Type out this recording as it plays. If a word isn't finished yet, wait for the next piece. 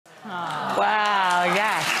Wow,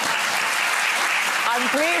 yes. I'm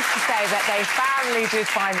pleased to say that they finally did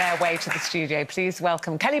find their way to the studio. Please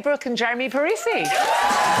welcome Kelly Brook and Jeremy Parisi.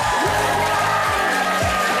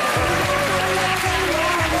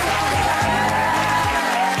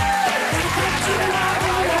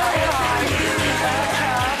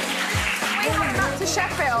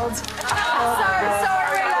 Sheffield. So sorry.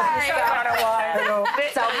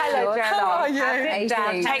 So hello, Jeremy. How are you?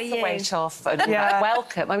 Take the weight off and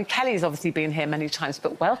welcome. I mean, Kelly's obviously been here many times,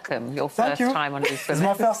 but welcome, your first time on Loose Women.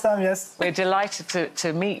 It's my first time, yes. We're delighted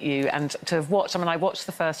to meet you and to have watched. I mean, I watched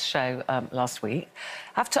the first show last week.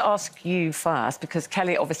 I have to ask you first, because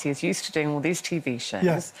Kelly obviously is used to doing all these TV shows.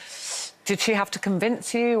 Yes. Did she have to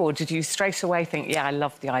convince you, or did you straight away think, yeah, I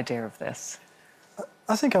love the idea of this?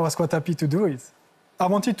 I think I was quite happy to do it. I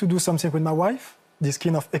wanted to do something with my wife, this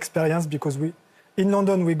kind of experience, because in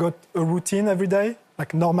London we got a routine every day,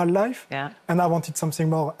 like normal life, and I wanted something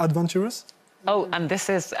more adventurous. Oh, and this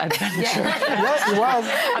is adventurous. Yes, it was.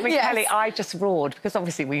 I mean, Kelly, I just roared, because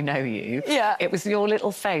obviously we know you. Yeah. It was your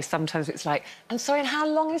little face. Sometimes it's like, I'm sorry, and how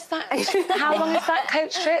long is that? How long is that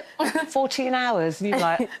coach trip? 14 hours. And you're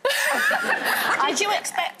like... Did you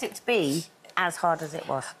expect it to be as hard as it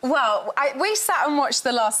was? Well, we sat and watched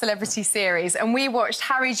the last Celebrity series, and we watched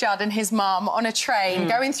Harry Judd and his mum on a train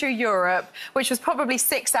going through Europe, which was probably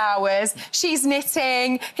 6 hours. She's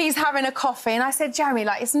knitting, he's having a coffee, and I said, Jeremy,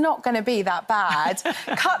 like, it's not going to be that bad.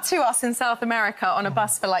 Cut to us in South America on a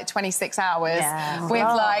bus for like 26 hours with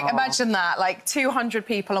like, imagine that, like 200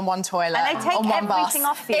 people on one toilet. And they take on one everything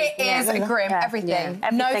bus. off you. It is grim, everything.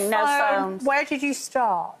 Everything, no phones. Where did you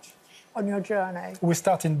start on your journey? We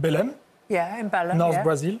start in Belém. Yeah, in Belém. North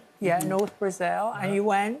Brazil. Yeah, North Brazil. And you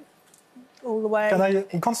went all the way...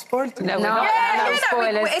 You can't spoil it? No,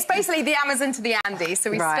 it's basically the Amazon to the Andes. So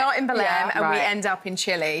we start in Belém and we end up in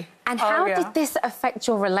Chile. And how did this affect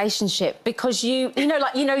your relationship? Because you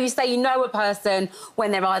say you know a person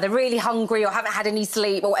when they're either really hungry or haven't had any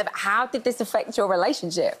sleep or whatever. How did this affect your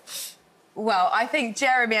relationship? Well, I think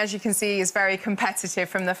Jeremy, as you can see, is very competitive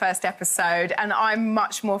from the first episode, and I'm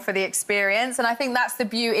much more for the experience. And I think that's the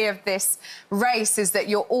beauty of this race, is that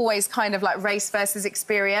you're always kind of like race versus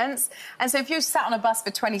experience. And so if you're sat on a bus for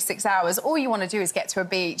 26 hours, all you want to do is get to a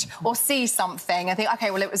beach or see something and think, OK,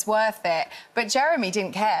 well, it was worth it. But Jeremy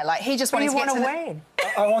didn't care. Like, he just wanted to get to win.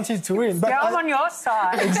 I wanted to win. But yeah, I'm on your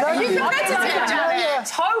side. Exactly.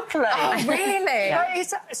 Totally. Oh, really?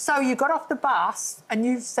 So you got off the bus and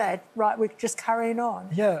you said, right, we're just carrying on.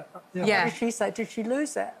 Yeah. What did she say? Did she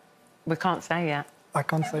lose it? We can't say yet. I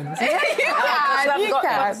can't say this. You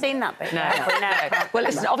haven't seen that bit. No. Well,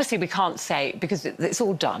 listen, obviously we can't say, because it's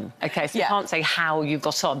all done, OK? So we can't say how you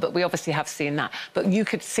got on, but we obviously have seen that. But you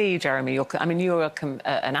could see, Jeremy, you're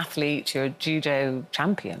an athlete, you're a judo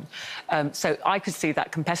champion. So I could see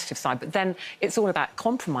that competitive side. But then it's all about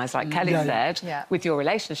compromise, like Kelly said, with your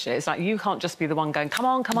relationship. It's like you can't just be the one going, come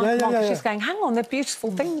on. She's going, hang on, there are beautiful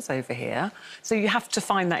things over here. So you have to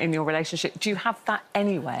find that in your relationship. Do you have that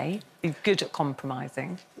anyway? You're good at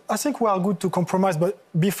compromising? I think we are good to compromise, but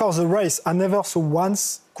before the race, I never saw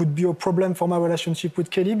once could be a problem for my relationship with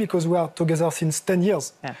Kelly, because we are together since 10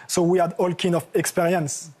 years. Yeah. So we had all kind of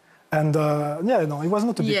experience. And, it was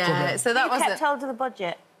not a big problem. So that kept hold of the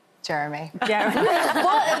budget. Jeremy.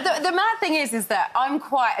 Well, the mad thing is that I'm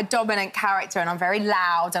quite a dominant character and I'm very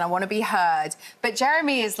loud and I want to be heard. But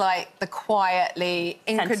Jeremy is like the quietly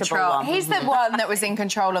in control. One. He's the one that was in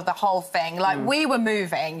control of the whole thing. Like, we were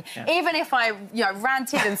moving. Even if I,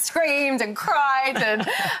 ranted and screamed and cried and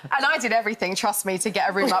I did everything, trust me, to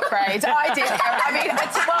get a room upgrade. I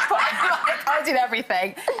did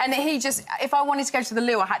everything. And he just, if I wanted to go to the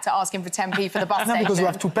loo, I had to ask him for 10p for the bus station. Because we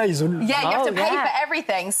have to pay the loo. Yeah, you have to pay for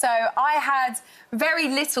everything. So I had very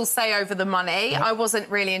little say over the money. I wasn't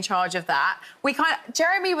really in charge of that.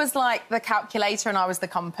 Jeremy was like the calculator and I was the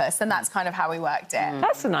compass, and that's kind of how we worked it.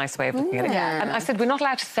 That's a nice way of looking at it. And I said we're not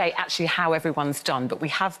allowed to say actually how everyone's done, but we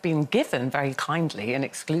have been given very kindly an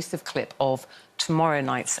exclusive clip of tomorrow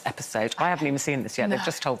night's episode. I haven't even seen this yet. They've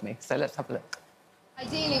just told me, so let's have a look.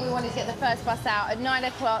 Ideally, we wanted to get the first bus out at 9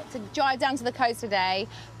 o'clock to drive down to the coast today,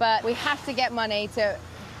 but we have to get money to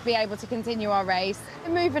be able to continue our race.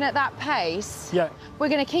 We're moving at that pace. Yeah. We're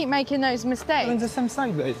going to keep making those mistakes. We're on the same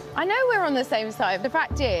side, babe. I know we're on the same side. The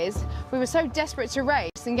fact is, we were so desperate to race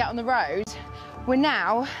and get on the road, we're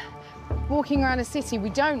now walking around a city we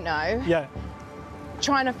don't know,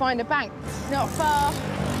 trying to find a bank. Not far,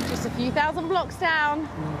 just a few thousand blocks down.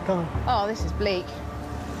 Come on. Oh, this is bleak.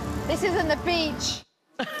 This isn't the beach.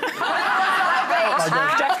 Definitely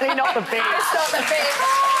not the beach. It's not the beach.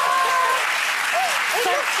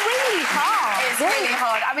 It's really hard. It's really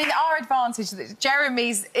hard. I mean, our advantage is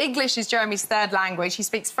that English is Jeremy's third language. He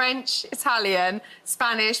speaks French, Italian,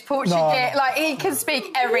 Spanish, Portuguese. No. Like, he can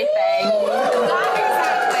speak everything.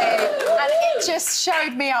 Exactly. And it just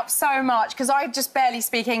showed me up so much because I just barely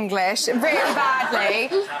speak English really badly.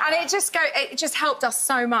 And it just helped us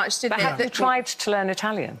so much, didn't it? Have you tried to learn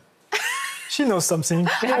Italian? She knows something. I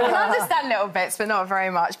can understand little bits, but not very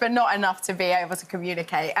much, but not enough to be able to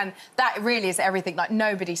communicate. And that really is everything. Like,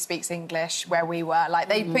 nobody speaks English where we were. Like,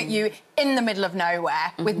 they put you in the middle of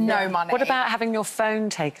nowhere with no money. What about having your phone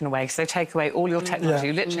taken away? Because they take away all your technology.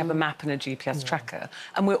 You literally have a map and a GPS tracker.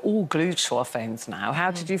 And we're all glued to our phones now.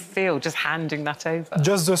 How did you feel just handing that over?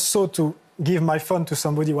 Just the thought to give my phone to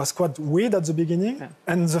somebody was quite weird at the beginning. Yeah.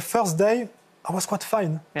 And the first day, I was quite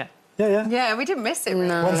fine. Yeah. Yeah, we didn't miss it. Really.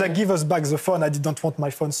 No. When they give us back the phone, I didn't want my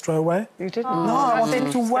phone straight away. You didn't? No, I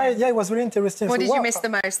wanted to wait. Yeah, it was really interesting. What did you miss the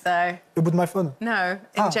most, though? About my phone? No,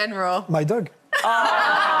 in general. My dog.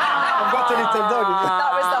 I've got a little dog.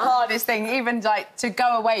 That was the hardest thing, even like to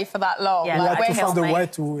go away for that long. Yeah, like, to find a way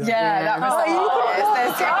to. Yeah, that was the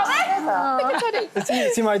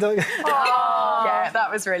hardest. See my dog. Yeah, that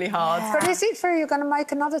was really hard. But is it true you're going to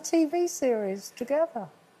make another TV series together?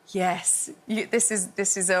 Yes, this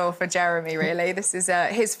is all for Jeremy, really. This is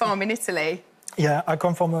his farm in Italy. Yeah, I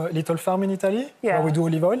come from a little farm in Italy where we do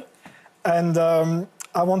olive oil. And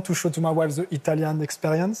I want to show to my wife the Italian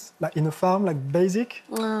experience, like in a farm, like basic.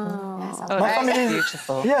 Oh, my family is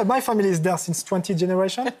beautiful. Yeah, my family is there since 20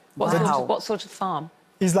 generations. What sort of farm?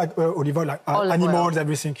 It's like olive oil, like animals,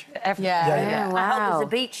 everything. Yeah. Wow. I hope there's a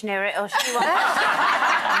beach near it, or she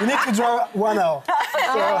won't. You need to drive 1 hour.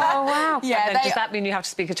 Oh, wow. Yeah, does that mean you have to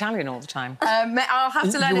speak Italian all the time? I'll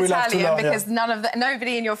have to learn Italian because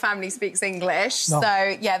nobody in your family speaks English. No.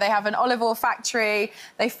 So, yeah, they have an olive oil factory.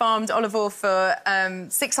 They farmed olive oil for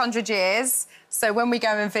 600 years. So when we go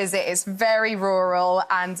and visit, it's very rural.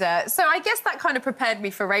 And so I guess that kind of prepared me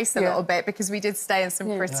for race a little bit because we did stay in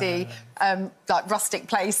some pretty, like, rustic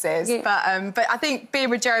places. Yeah. But I think being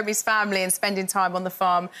with Jeremy's family and spending time on the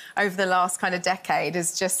farm over the last kind of decade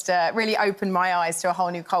has just really opened my eyes to a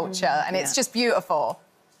whole new culture. And it's just beautiful.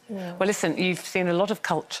 Yeah. Well, listen, you've seen a lot of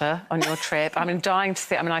culture on your trip. I'm dying to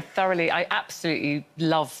see. I mean, I absolutely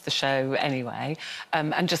love the show anyway.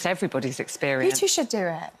 And just everybody's experience. You two should do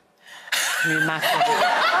it. Can you imagine? Come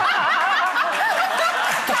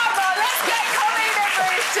on, let's get Colleen and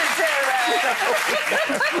Bruce to do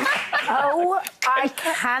it. Oh, I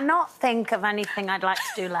cannot think of anything I'd like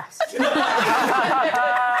to do less. Can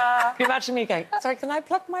you imagine me going, sorry, can I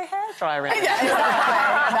plug my hairdryer in? Yeah,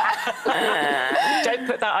 exactly. Don't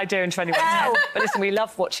put that idea into anyone's head. But listen, we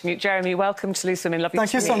love watching you. Jeremy, welcome to Loose Women. Lovely to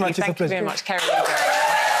meet you. Thank you so much. Thank you very much, Kerry.